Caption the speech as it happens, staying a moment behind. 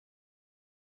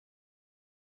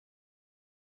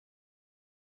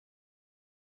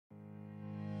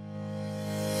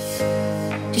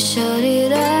You shut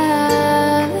it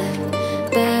up,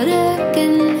 but I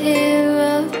can hear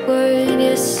a word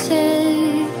you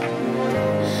say.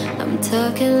 I'm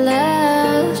talking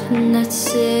loud, not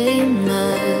saying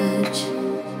much.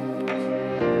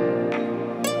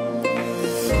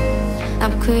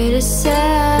 I'm criticized,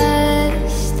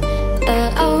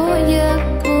 oh your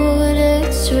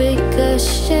bullets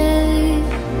ricochet.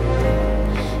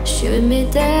 Shoot me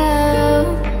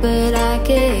down, but I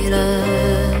get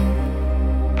up.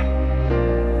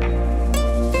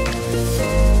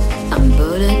 I'm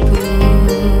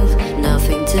bulletproof,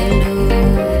 nothing to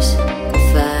lose.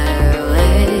 Far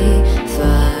away,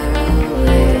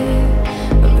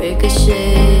 a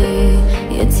ricochet,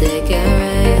 you take your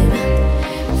aim.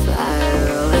 Far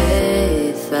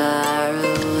away,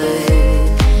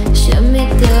 shut me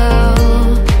down,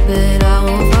 but I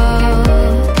won't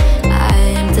fall. I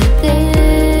am the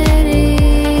daddy.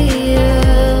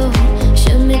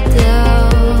 Shut me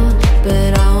down,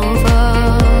 but I won't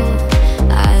fall.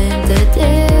 I am the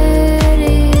daddy.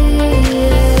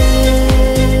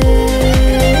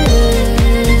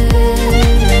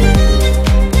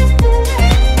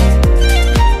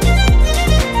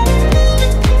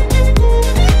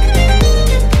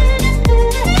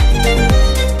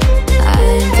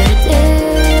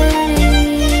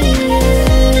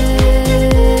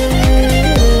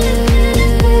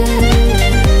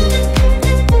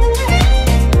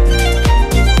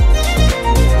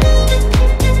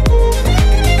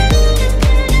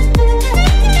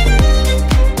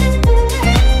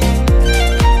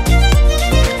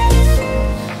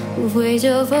 Raise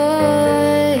your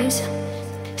voice.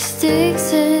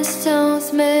 Sticks and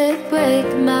stones may break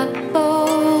my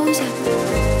bones.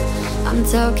 I'm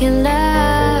talking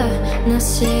loud, not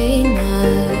saying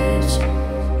much.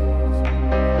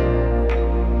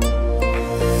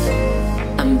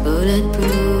 I'm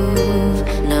bulletproof,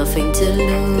 nothing to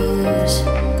lose.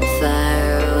 Far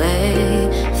away,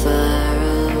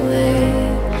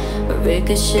 a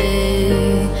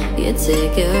ricochet, you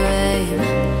take your aim.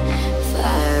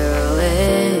 Far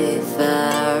away,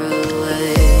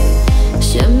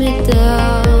 shut me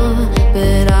down,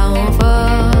 but I won't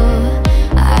fall.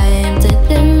 I am the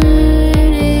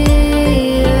daddy.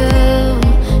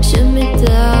 Shut me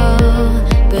down,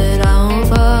 but I won't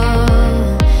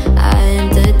fall. I am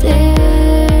the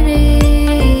daddy.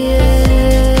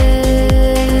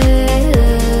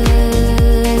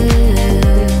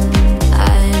 I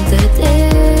am the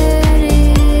daddy.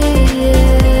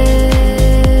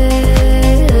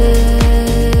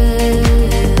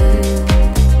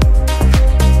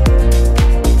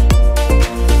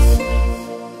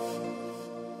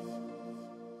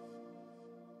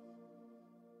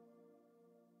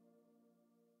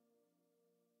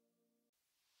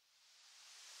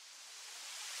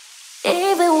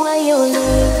 Even when you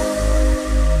leave,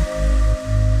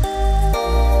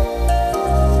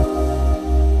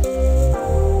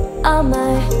 all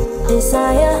my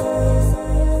desire,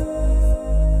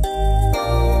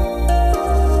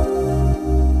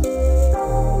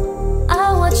 I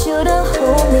want you to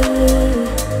hold me.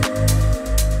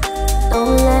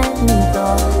 Don't let me go.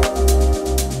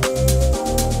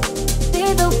 Be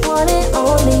the one and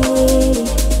only.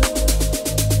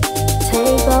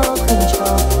 Take all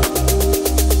control.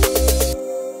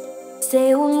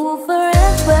 Stay with me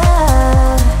forever,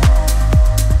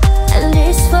 at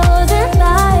least for the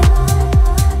night.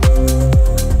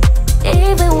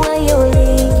 Even when you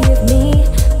leave me,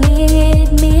 lead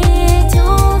me to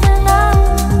the night.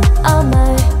 All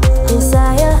my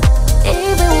desire,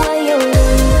 even when you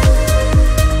leave.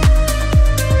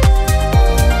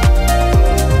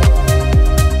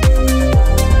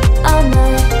 All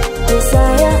my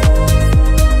desire.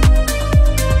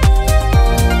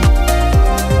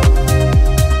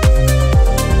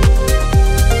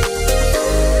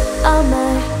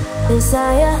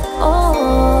 Desire,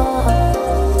 oh,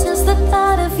 just the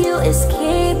thought of you is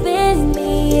keeping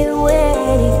me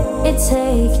waiting. It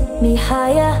take me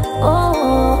higher,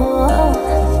 oh,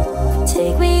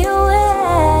 take me away.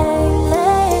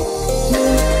 You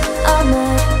are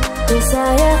my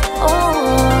desire,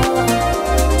 oh,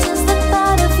 just the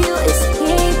thought of you is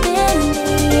keeping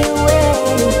me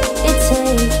waiting. It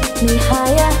take me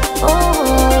higher, oh,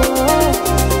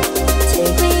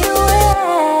 take me away.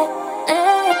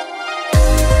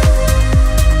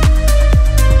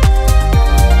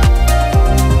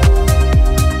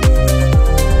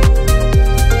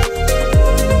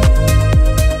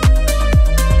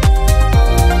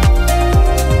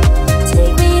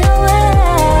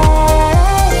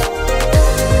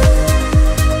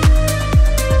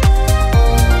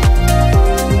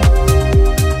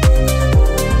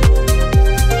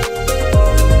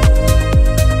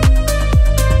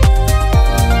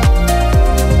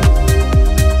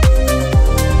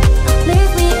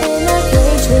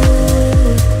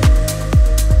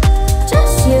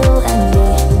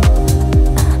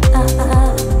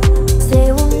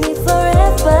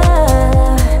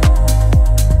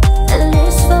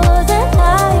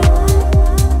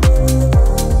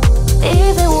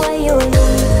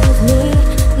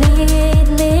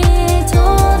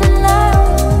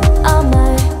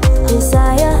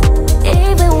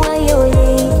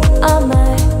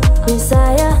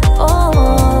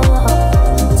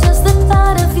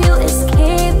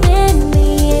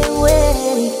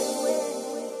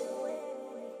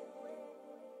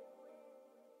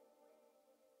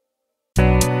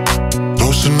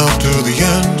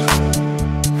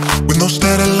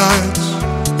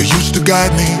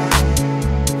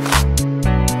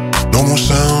 No more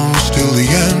sounds till the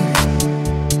end.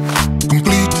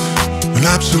 Complete and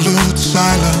absolute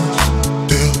silence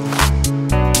till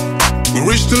we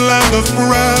reach the land of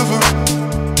forever.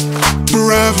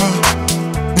 Forever.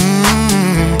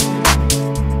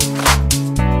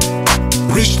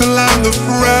 Reach the land of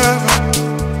forever.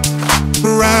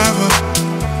 Forever.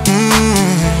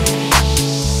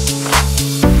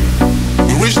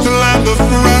 We reach the land of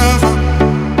forever.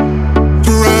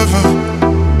 Forever.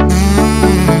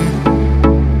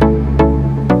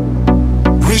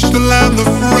 Reach the land of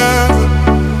forever.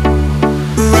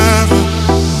 Forever.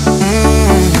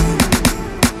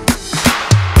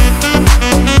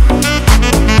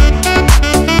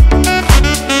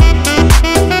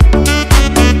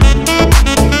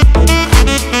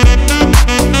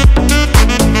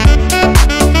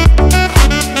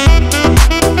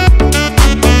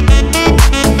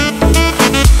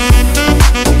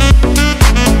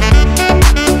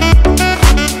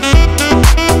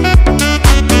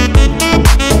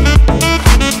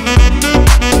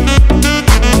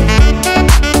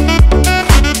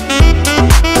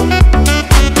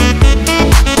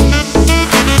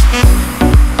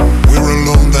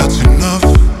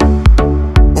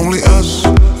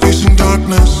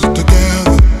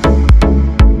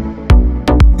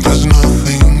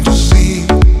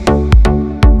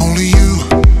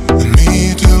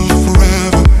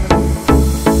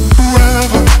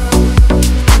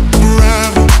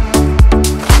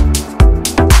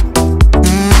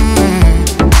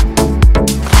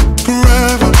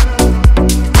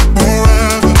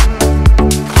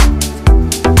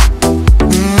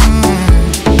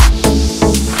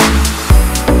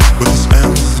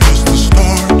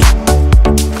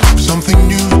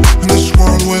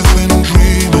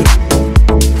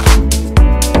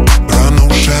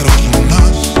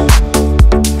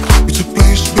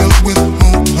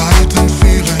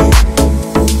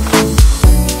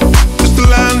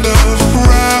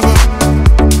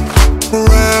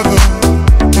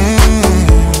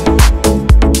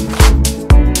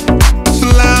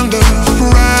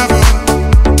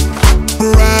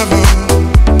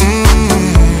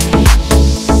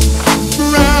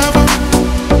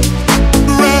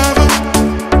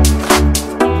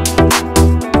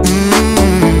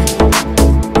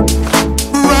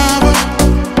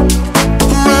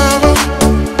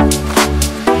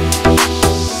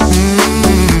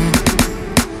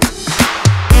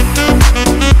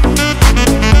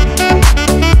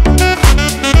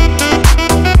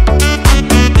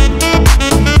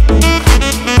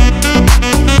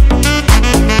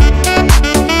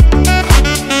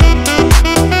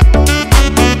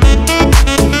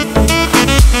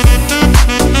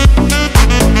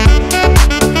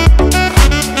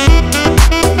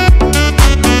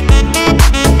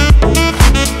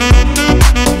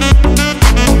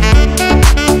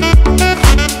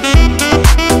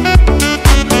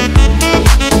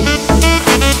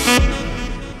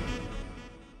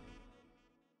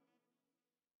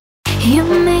 You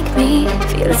make me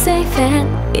feel safe and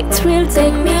it's real.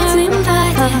 Take me to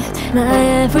invited. My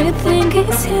everything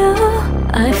is you.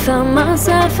 I found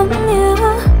myself anew.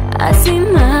 I see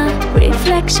my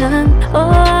reflection.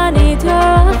 Oh, I need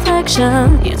your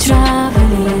affection. You're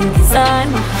traveling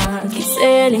inside my heart. Keep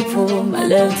sailing for my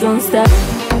love, don't stop.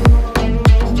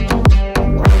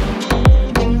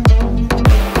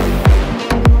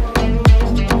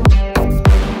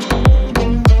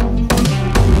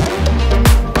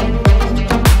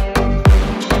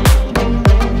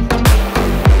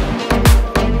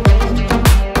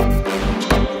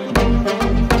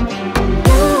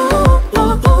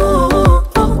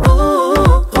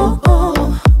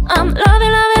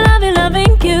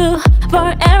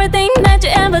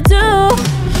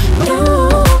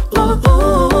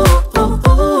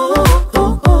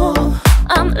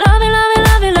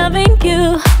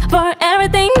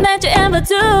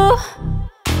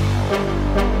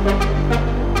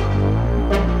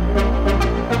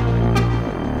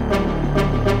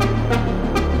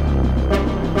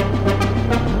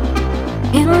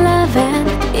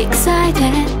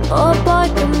 Oh boy,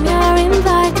 come you're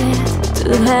invited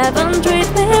to heaven, treat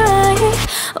me right.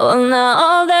 All night,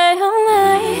 all day, all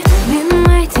night. Been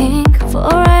waiting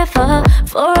forever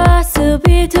for us to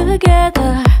be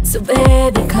together. So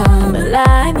baby, come and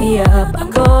light me up. I'm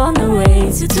gonna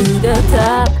raise you to the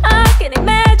top. I can't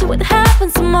imagine what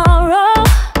happens tomorrow,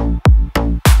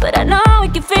 but I know we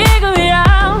can figure it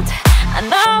out. I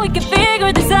know we can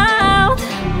figure this out.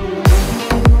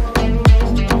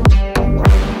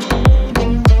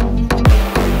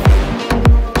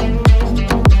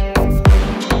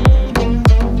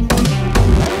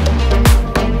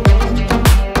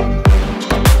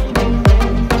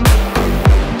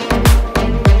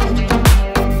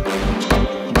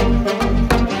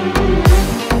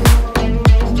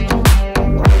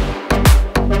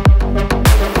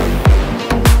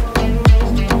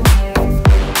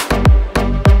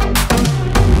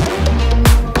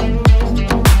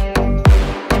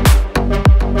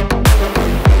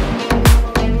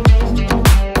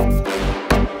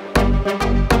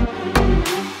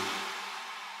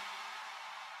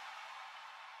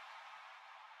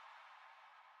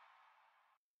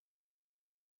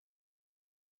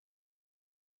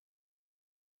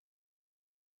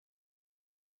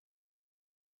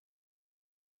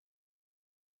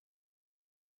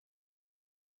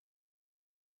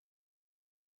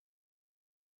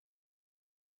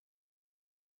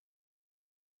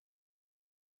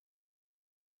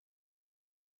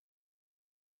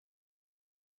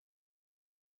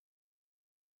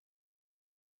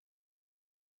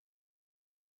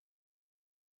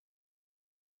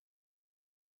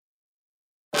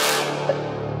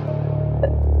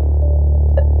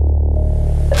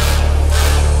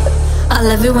 I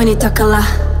love it when you talk a lot.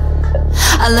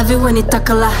 I love it when you talk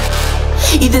a lot.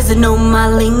 He doesn't know my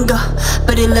lingo,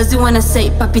 but he loves it when I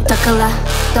say papi talk a lot.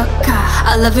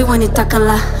 I love it when you talk a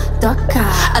lot.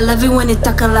 I love it when you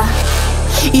talk a lot.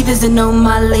 He doesn't know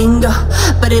my lingo,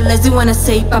 but he loves it when I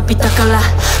say papi talk a lot.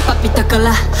 Papi talk a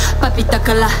lot. Papi talk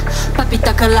a lot. Papi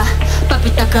talk a lot.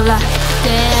 Papi talk a lot.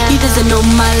 He doesn't know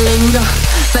my lingo,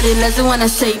 but he loves it when I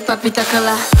say papi talk a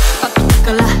lot. Papi talk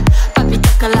a lot. Papi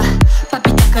talk a lot.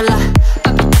 Papi talk a lot.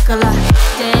 Papi talk a lot.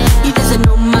 He doesn't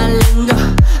know my lingo,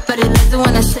 but he loves it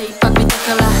when I say papi talk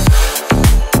a lot.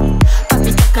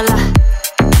 Papi talk a lot.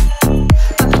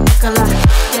 Papi talk a lot.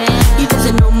 He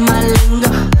doesn't know my lingo,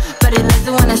 but he loves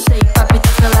it when I say papi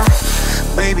talk a lot.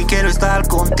 Baby, quiero estar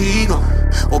contigo.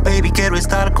 Oh baby, quiero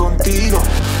estar contigo.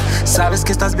 Sabes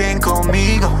que estás bien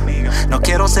conmigo. No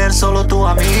quiero ser solo tu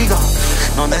amigo.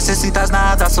 No necesitas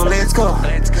nada, so let's go.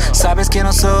 Sabes que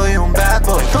no soy un bad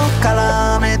boy.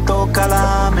 Tócala, me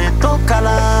tócala, me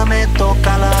tócala, me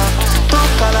tócala.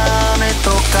 Tócala, me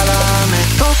tócala, me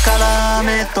tócala,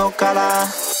 me tócala.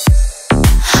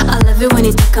 I love it when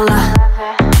you talk a lot.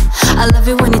 I love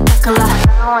it when you talk a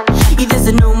lot. He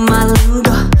doesn't know my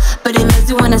lingo, but he loves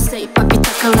it when I say papi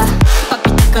talk a lot.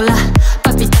 Papi talk a lot.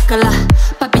 Papi talk a lot.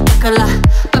 Papi talk a lot.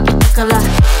 Papi talk a lot.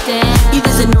 He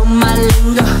doesn't know my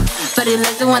lingo, but he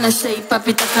loves it when I say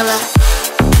papi talk a lot.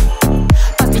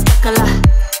 Papi talk a lot.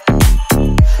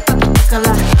 Papi talk a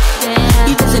lot.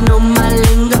 He doesn't know my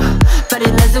lingo, but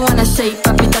he loves it when I say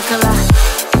papi talk a lot.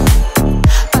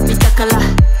 Papi talk a lot.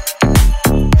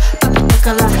 Papi talk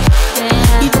a lot.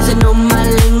 He doesn't know my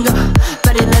lingo,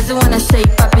 but he loves it when I say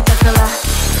papi talk a lot.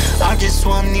 I just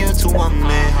want you to want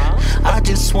me. I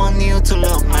just want you to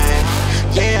love me.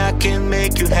 Yeah, I can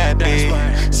make you happy.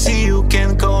 See, you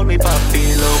can call me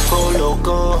papi. Loco,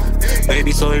 loco.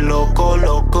 Baby, soy loco,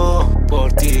 loco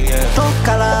por ti, yeah.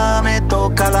 Tócala, me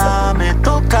tócala, me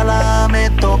tócala, me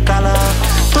tócala.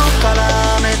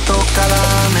 Tócala, me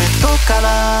tócala, me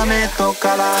tócala, me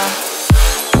tócala.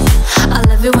 I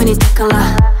love it when you talk a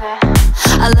lot.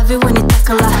 I love it when you talk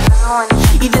a lot.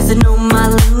 He doesn't know my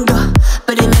lingo,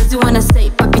 but he loves it when I say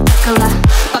papi talk a lot.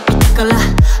 Papi talk a lot.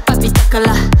 Papi talk a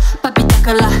lot. Papi talk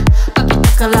a lot. Papi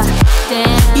talk a lot.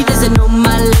 He doesn't know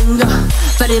my lingo,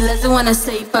 but he loves it when I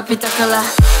say papi talk a lot.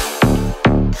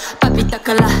 Papi talk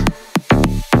a lot.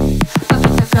 Papi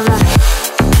talk a lot.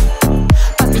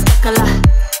 Papi talk a lot.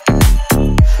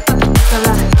 Papi talk a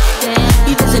lot.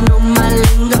 He doesn't know my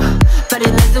lingo, but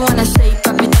he loves it when I say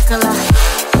papi talk a lot.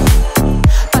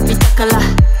 Papi talk a lot.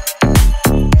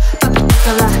 Papi talk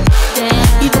a lot.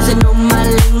 He doesn't know my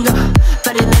lingo,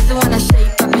 but he loves it when I say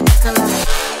papi talk a lot.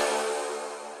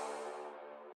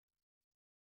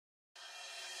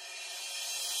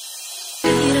 Te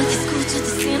miro, te escucho,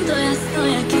 te siento, ya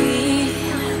estoy aquí,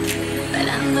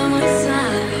 bailando muy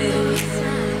suave.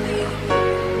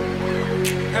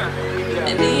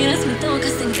 Me miras, me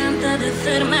tocas, te encanta de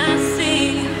hacer más.